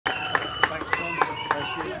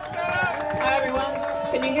Hi everyone,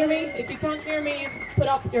 can you hear me? If you can't hear me, put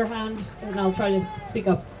up your hand and I'll try to speak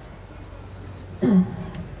up.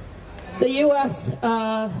 The US,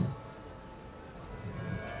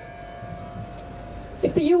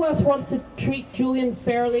 if the US wants to treat Julian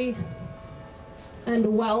fairly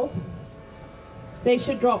and well, they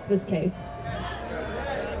should drop this case.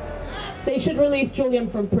 They should release Julian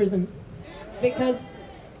from prison because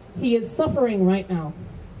he is suffering right now.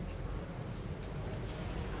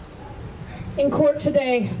 In court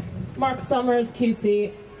today, Mark Summers,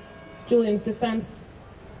 QC, Julian's defense,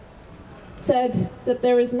 said that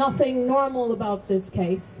there is nothing normal about this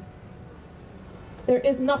case. There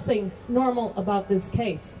is nothing normal about this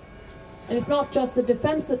case. And it's not just the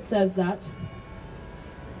defense that says that.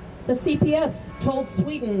 The CPS told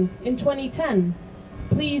Sweden in 2010,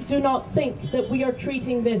 please do not think that we are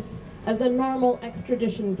treating this as a normal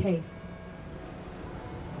extradition case.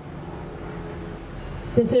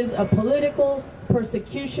 This is a political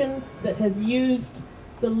persecution that has used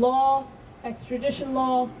the law, extradition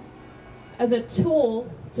law, as a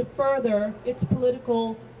tool to further its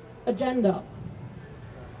political agenda.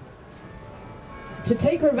 To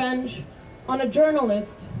take revenge on a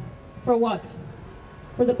journalist for what?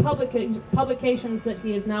 For the publications that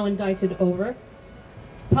he is now indicted over.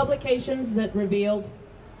 Publications that revealed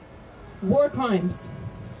war crimes,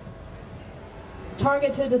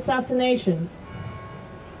 targeted assassinations,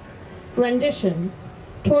 rendition,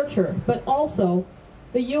 torture, but also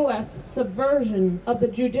the US subversion of the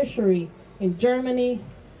judiciary in Germany,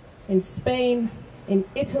 in Spain, in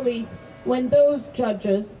Italy, when those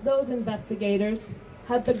judges, those investigators,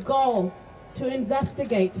 had the gall to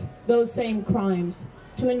investigate those same crimes,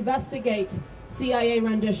 to investigate CIA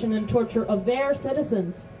rendition and torture of their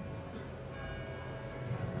citizens.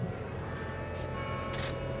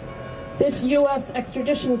 This US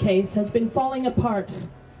extradition case has been falling apart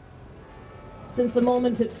since the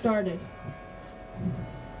moment it started.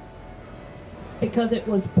 Because it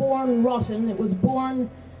was born rotten, it was born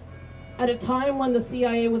at a time when the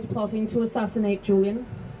CIA was plotting to assassinate Julian.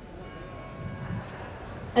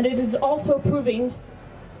 And it is also proving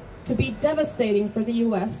to be devastating for the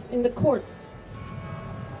US in the courts.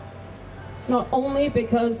 Not only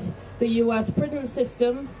because the US prison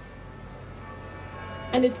system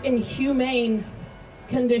and its inhumane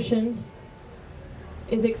conditions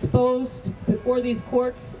is exposed before these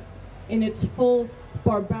courts in its full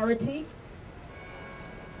barbarity,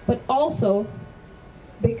 but also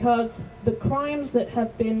because the crimes that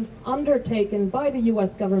have been undertaken by the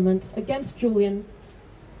US government against Julian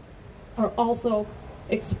are also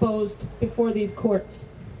exposed before these courts.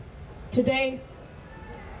 Today,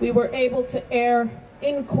 we were able to air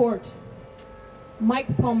in court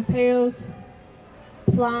Mike Pompeo's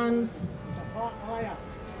plans,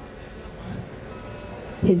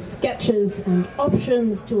 his sketches and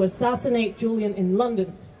options to assassinate Julian in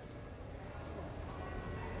London.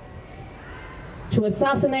 To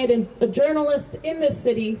assassinate a journalist in this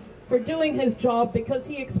city for doing his job because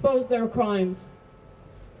he exposed their crimes.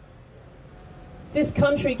 This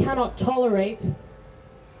country cannot tolerate,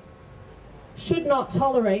 should not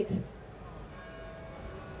tolerate,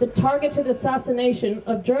 the targeted assassination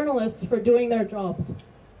of journalists for doing their jobs.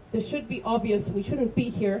 This should be obvious. We shouldn't be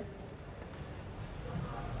here.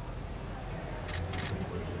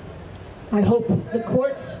 I hope the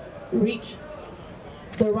courts reach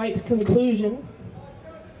the right conclusion.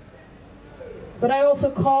 But I also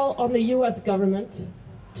call on the US government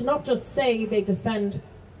to not just say they defend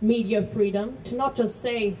media freedom, to not just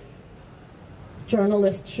say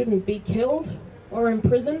journalists shouldn't be killed or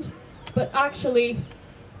imprisoned, but actually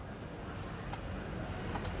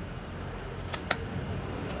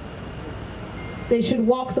they should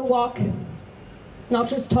walk the walk, not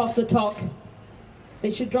just talk the talk. They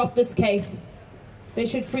should drop this case. They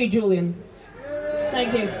should free Julian.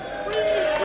 Thank you.